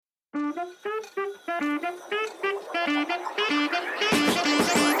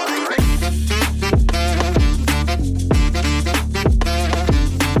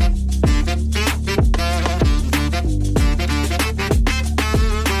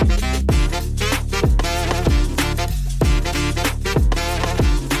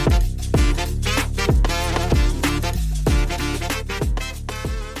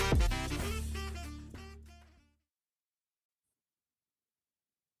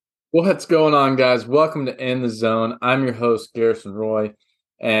What's going on, guys? Welcome to In the Zone. I'm your host, Garrison Roy,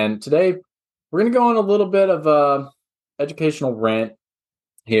 and today we're going to go on a little bit of a educational rant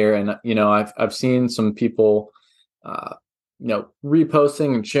here. And I've seen some people,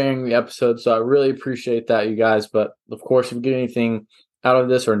 reposting and sharing the episode, so I really appreciate that, you guys. But of course, if you get anything out of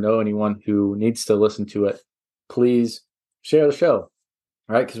this or know anyone who needs to listen to it, please share the show, all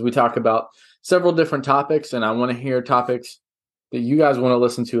right? Because we talk about several different topics, and I want to hear topics that you guys want to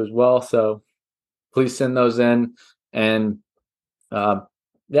listen to as well. So please send those in. And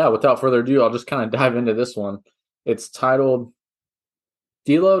without further ado, I'll just kind of dive into this one. It's titled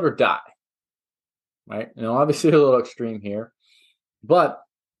Deload or Die, right? Obviously a little extreme here, but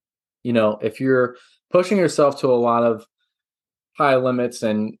if you're pushing yourself to a lot of high limits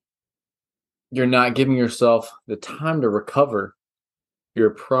and you're not giving yourself the time to recover,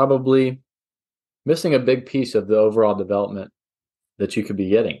 you're probably missing a big piece of the overall development that you could be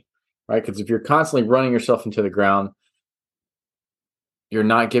getting, right? Because if you're constantly running yourself into the ground, you're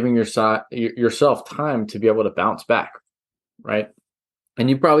not giving yourself time to be able to bounce back, right? And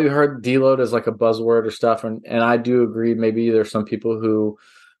you probably heard deload as like a buzzword or stuff, and I do agree. Maybe there's some people who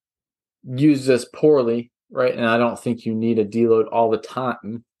use this poorly, right? And I don't think you need a deload all the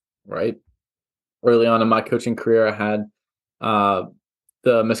time, right? Early on in my coaching career, I had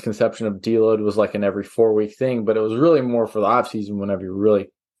the misconception of deload was like an every 4-week thing, but it was really more for the off season whenever you're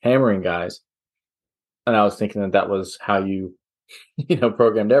really hammering guys. And I was thinking that was how you,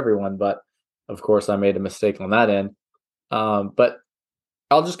 programmed everyone. But of course, I made a mistake on that end. But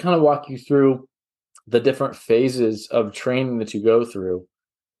I'll just kind of walk you through the different phases of training that you go through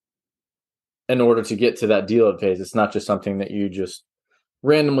in order to get to that deload phase. It's not just something that you just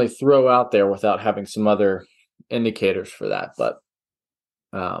randomly throw out there without having some other indicators for that. But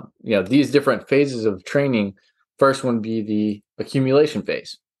these different phases of training, first one would be the accumulation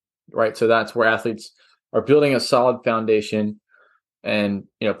phase, right? So that's where athletes are building a solid foundation and,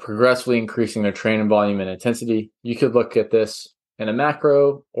 progressively increasing their training volume and intensity. You could look at this in a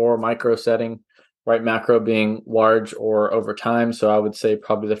macro or micro setting, right? Macro being large or over time. So I would say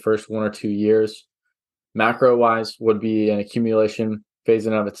probably the first 1 or 2 years, macro wise, would be an accumulation phase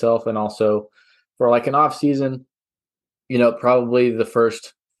in and of itself. And also for like an off season, probably the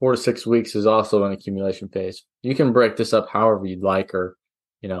first 4 to 6 weeks is also an accumulation phase. You can break this up however you'd like, or,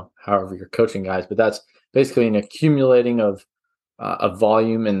 however you're coaching guys, but that's basically an accumulating of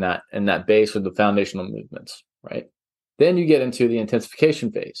volume in that base or the foundational movements, right? Then you get into the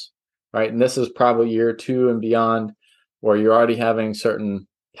intensification phase, right? And this is probably year 2 and beyond, where you're already having certain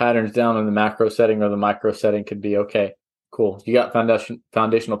patterns down in the macro setting, or the micro setting could be, okay, cool. You got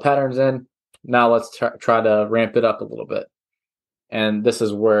foundational patterns in. Now let's try to ramp it up a little bit. And this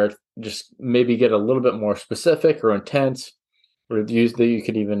is where just maybe get a little bit more specific or intense, or you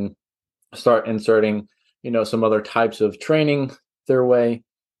could even start inserting, some other types of training their way,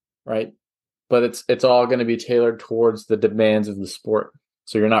 right? But it's all going to be tailored towards the demands of the sport.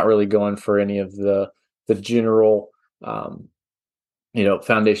 So you're not really going for any of the general,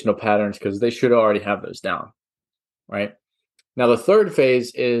 foundational patterns, because they should already have those down, right? Now, the third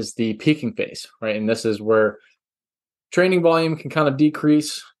phase is the peaking phase, right? And this is where training volume can kind of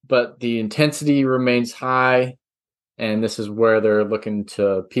decrease, but the intensity remains high. And this is where they're looking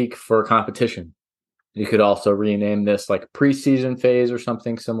to peak for competition. You could also rename this like preseason phase or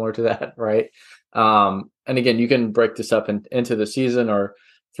something similar to that, right? And again, you can break this up into the season or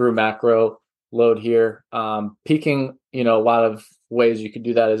through macro load here. Peaking, a lot of ways you could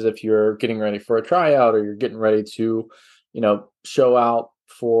do that is if you're getting ready for a tryout, or you're getting ready to show out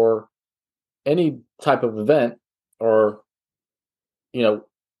for any type of event, or,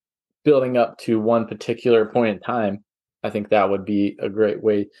 building up to one particular point in time. I think that would be a great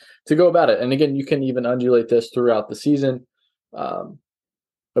way to go about it. And again, you can even undulate this throughout the season.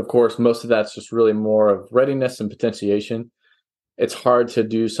 Of course, most of that's just really more of readiness and potentiation. It's hard to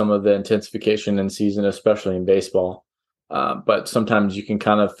do some of the intensification in season, especially in baseball. But sometimes you can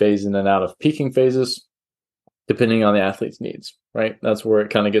kind of phase in and out of peaking phases depending on the athlete's needs, right? That's where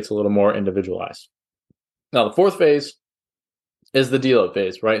it kind of gets a little more individualized. Now, the fourth phase is the deload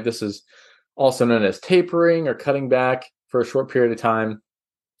phase, right? This is also known as tapering or cutting back for a short period of time,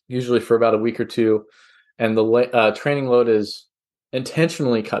 usually for about a week or two. and the training load is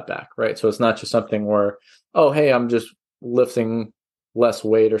intentionally cut back, right? So it's not just something where, oh, hey, I'm just lifting less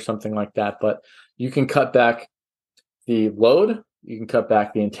weight or something like that, but you can cut back the load, you can cut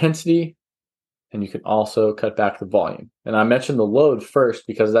back the intensity, and you can also cut back the volume. And I mentioned the load first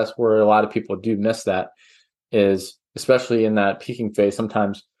because that's where a lot of people do miss that, is especially in that peaking phase.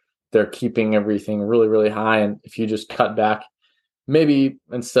 Sometimes they're keeping everything really, really high. And if you just cut back, maybe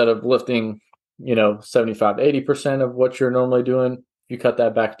instead of lifting, 75, 80% of what you're normally doing, you cut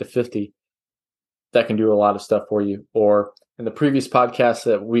that back to 50, that can do a lot of stuff for you. Or in the previous podcast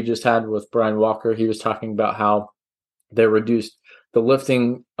that we just had with Brian Walker, he was talking about how they reduced the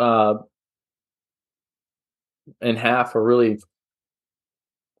lifting in half, or really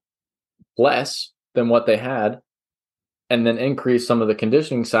less than what they had, and then increase some of the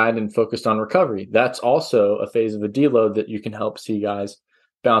conditioning side and focused on recovery. That's also a phase of a deload that you can help see guys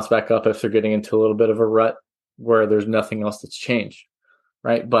bounce back up if they're getting into a little bit of a rut where there's nothing else that's changed,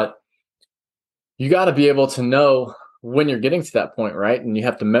 right? But you got to be able to know when you're getting to that point, right? And you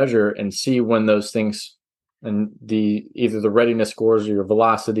have to measure and see when those things, and either the readiness scores or your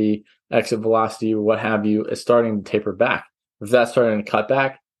velocity, exit velocity, or what have you, is starting to taper back. If that's starting to cut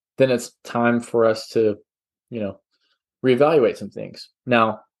back, then it's time for us to, reevaluate some things.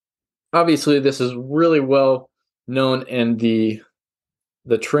 Now, obviously, this is really well known in the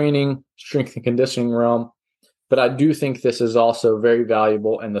training, strength and conditioning realm, but I do think this is also very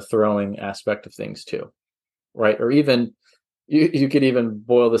valuable in the throwing aspect of things too, right? Or even you could even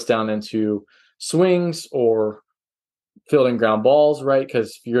boil this down into swings or fielding ground balls, right?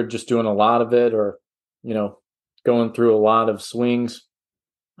 Because if you're just doing a lot of it, or going through a lot of swings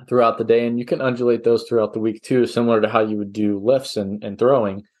throughout the day, and you can undulate those throughout the week too, similar to how you would do lifts and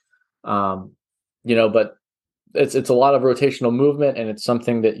throwing. But it's a lot of rotational movement, and it's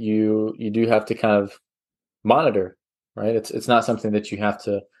something that you do have to kind of monitor, right? It's not something that you have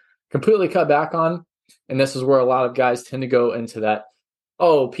to completely cut back on. And this is where a lot of guys tend to go into that,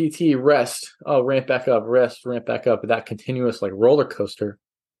 oh, PT, rest, oh, ramp back up, rest, ramp back up, that continuous like roller coaster,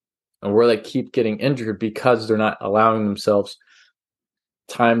 and where they keep getting injured because they're not allowing themselves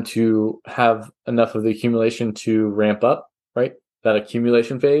time to have enough of the accumulation to ramp up, right? That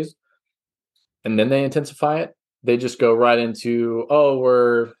accumulation phase. And then they intensify it. They just go right into, oh,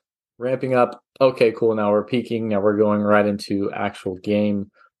 we're ramping up. Okay, cool. Now we're peaking. Now we're going right into actual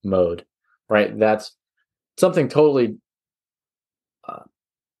game mode, right? That's something totally,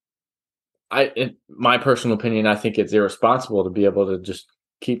 in my personal opinion, I think it's irresponsible to be able to just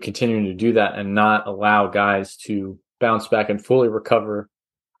keep continuing to do that and not allow guys to bounce back and fully recover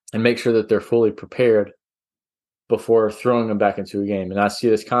and make sure that they're fully prepared before throwing them back into a game. And I see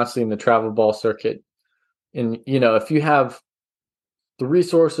this constantly in the travel ball circuit. And, if you have the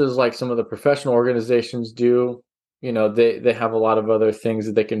resources like some of the professional organizations do, they have a lot of other things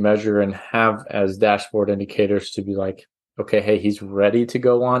that they can measure and have as dashboard indicators to be like, okay, hey, he's ready to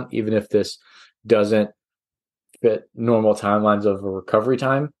go on, even if this doesn't fit normal timelines of a recovery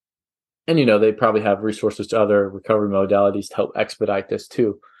time. And, they probably have resources to other recovery modalities to help expedite this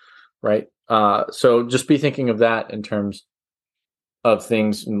too, right? So just be thinking of that in terms of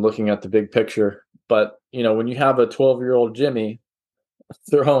things and looking at the big picture. But, when you have a 12-year-old Jimmy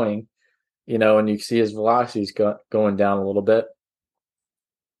throwing, and you see his velocities going down a little bit,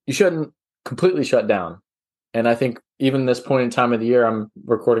 you shouldn't completely shut down. And I think even this point in time of the year, I'm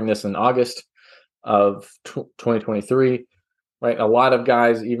recording this in August of 2023, right? A lot of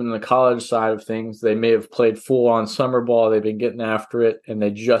guys, even in the college side of things, they may have played full on summer ball. They've been getting after it, and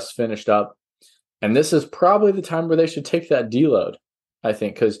they just finished up. And this is probably the time where they should take that deload, I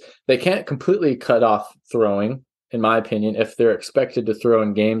think, because they can't completely cut off throwing, in my opinion, if they're expected to throw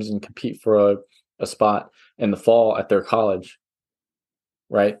in games and compete for a spot in the fall at their college,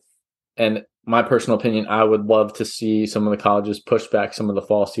 right? And my personal opinion, I would love to see some of the colleges push back some of the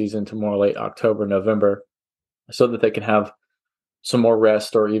fall season to more late October, November, so that they can have some more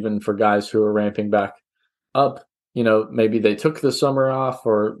rest, or even for guys who are ramping back up, maybe they took the summer off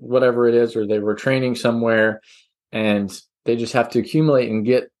or whatever it is, or they were training somewhere and they just have to accumulate and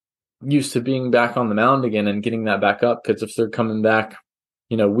get used to being back on the mound again and getting that back up. Because if they're coming back,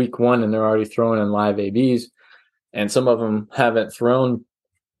 week one and they're already throwing in live ABs, and some of them haven't thrown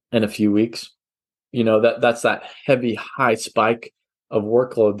in a few weeks, that's that heavy, high spike of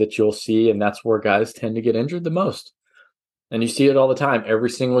workload that you'll see. And that's where guys tend to get injured the most. And you see it all the time, every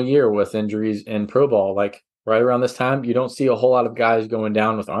single year with injuries in pro ball. Like right around this time, you don't see a whole lot of guys going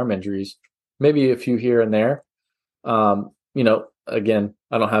down with arm injuries, maybe a few here and there. Again,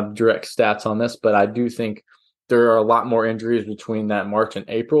 I don't have direct stats on this, but I do think there are a lot more injuries between that March and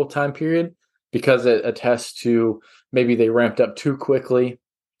April time period because it attests to maybe they ramped up too quickly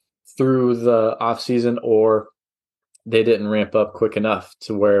through the off season, or they didn't ramp up quick enough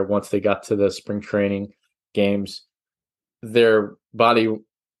to where once they got to the spring training games, their body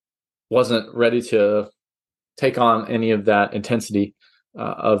wasn't ready to take on any of that intensity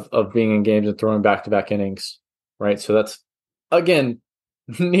of being in games and throwing back-to-back innings, right? So that's, again,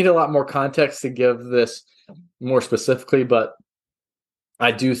 need a lot more context to give this more specifically, but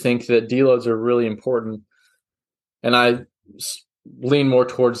I do think that deloads are really important. And I lean more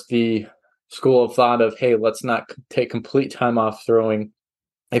towards the school of thought of, hey, let's not take complete time off throwing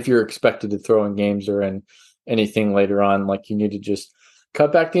if you're expected to throw in games or in anything later on. Like, you need to just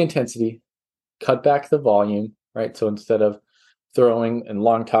cut back the intensity, cut back the volume, right? So instead of throwing and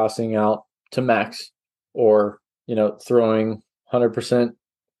long tossing out to max, or, throwing 100%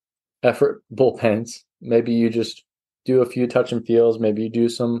 effort bullpens, maybe you just do a few touch and feels, maybe you do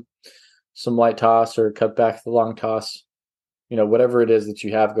some light toss or cut back the long toss, whatever it is that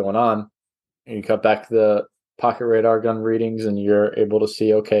you have going on, and you cut back the pocket radar gun readings and you're able to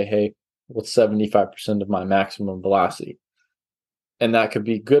see, okay, hey, what's 75% of my maximum velocity? And that could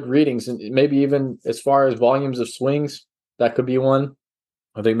be good readings. And maybe even as far as volumes of swings, that could be one.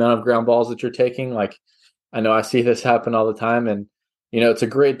 Or the amount of ground balls that you're taking. Like, I know I see this happen all the time, and, it's a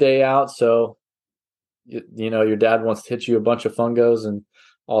great day out. So, your dad wants to hit you a bunch of fungos, and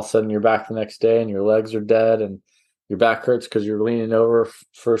all of a sudden you're back the next day and your legs are dead and your back hurts because you're leaning over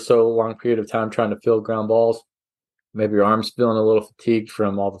for so long period of time trying to field ground balls. Maybe your arm's feeling a little fatigued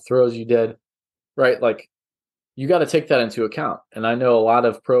from all the throws you did, right? Like, you got to take that into account. And I know a lot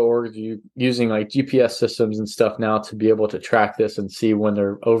of pro orgs using like GPS systems and stuff now to be able to track this and see when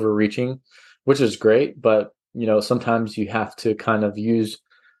they're overreaching, which is great. But, sometimes you have to kind of use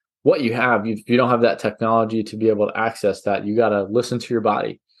what you have. If you don't have that technology to be able to access that, you got to listen to your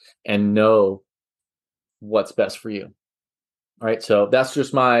body and know what's best for you. All right. So that's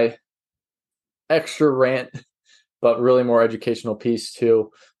just my extra rant, but really more educational piece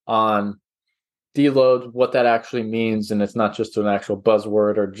too on deload, what that actually means. And it's not just an actual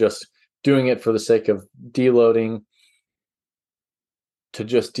buzzword or just doing it for the sake of deloading. To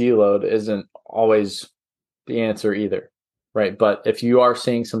just deload isn't always the answer either, right? But if you are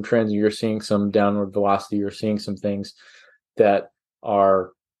seeing some trends, you're seeing some downward velocity, you're seeing some things that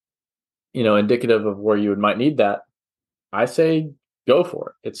are, indicative of where you might need that, I say go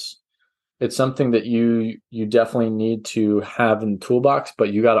for it. It's something that you definitely need to have in the toolbox,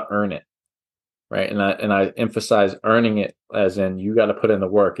 but you got to earn it, right? And I emphasize earning it, as in you got to put in the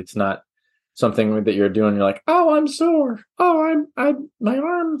work. It's not something that you're doing. You're like, oh, I'm sore. Oh, my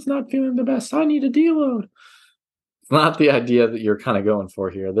arm's not feeling the best. I need a deload. It's not the idea that you're kind of going for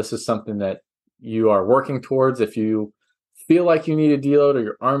here. This is something that you are working towards. If you feel like you need a deload or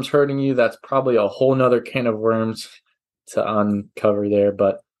your arm's hurting you, that's probably a whole nother can of worms to uncover there.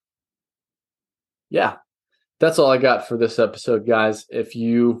 But yeah, that's all I got for this episode, guys. If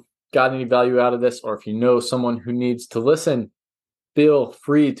you got any value out of this, or if you know someone who needs to listen, feel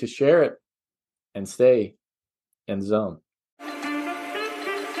free to share it and stay in zone.